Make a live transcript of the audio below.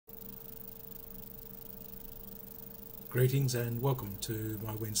Greetings and welcome to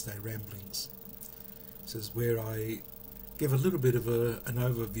my Wednesday ramblings. This is where I give a little bit of an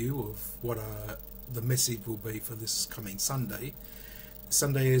overview of what the message will be for this coming Sunday.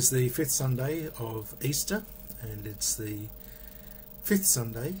 Sunday is the fifth Sunday of Easter, and it's the fifth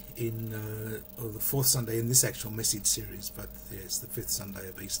Sunday or the fourth Sunday in this actual message series, but it's the fifth Sunday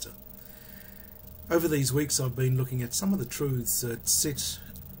of Easter. Over these weeks I've been looking at some of the truths that sit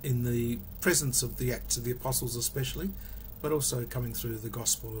in the presence of the Acts of the Apostles especially, but also coming through the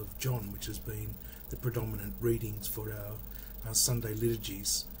Gospel of John, which has been the predominant readings for our Sunday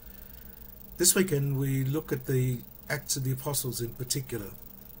liturgies. This weekend we look at the Acts of the Apostles in particular.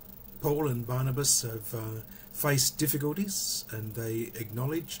 Paul and Barnabas have faced difficulties, and they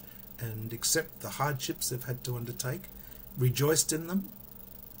acknowledge and accept the hardships they've had to undertake, rejoiced in them,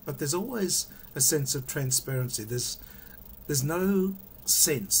 but there's always a sense of transparency. There's no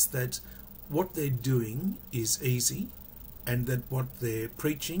sense that what they're doing is easy, and that what they're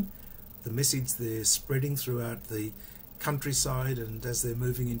preaching, the message they're spreading throughout the countryside and as they're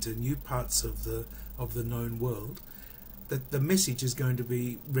moving into new parts of the known world, that the message is going to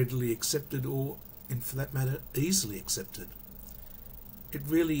be readily accepted, or, and for that matter, easily accepted. It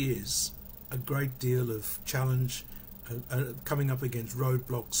really is a great deal of challenge, coming up against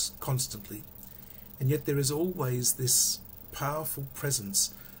roadblocks constantly, and yet there is always this powerful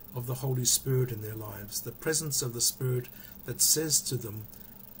presence of the Holy Spirit in their lives, the presence of the Spirit that says to them,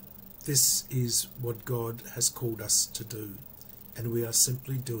 this is what God has called us to do, and we are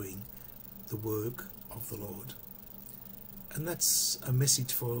simply doing the work of the Lord. And that's a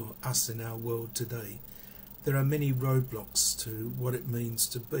message for us in our world today. There are many roadblocks to what it means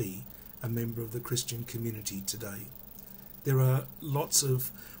to be a member of the Christian community today. There are lots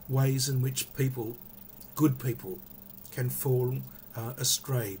of ways in which people, good people, can fall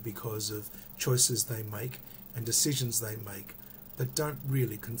astray because of choices they make and decisions they make that don't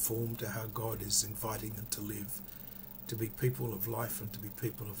really conform to how God is inviting them to live, to be people of life and to be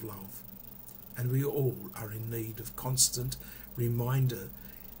people of love. And we all are in need of constant reminder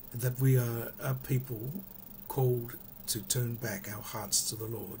that we are a people called to turn back our hearts to the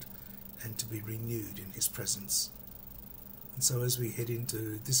Lord and to be renewed in His presence. And so as we head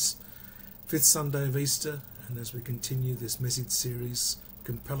into this fifth Sunday of Easter, and as we continue this message series,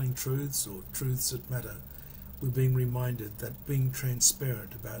 Compelling Truths, or Truths That Matter, we're being reminded that being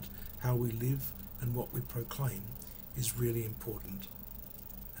transparent about how we live and what we proclaim is really important.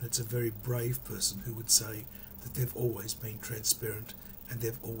 And it's a very brave person who would say that they've always been transparent and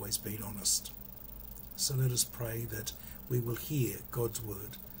they've always been honest. So let us pray that we will hear God's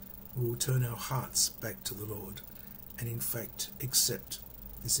word, we will turn our hearts back to the Lord, and in fact accept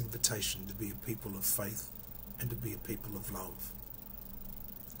this invitation to be a people of faith and to be a people of love.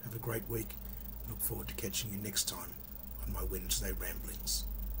 Have a great week. Look forward to catching you next time on my Wednesday ramblings.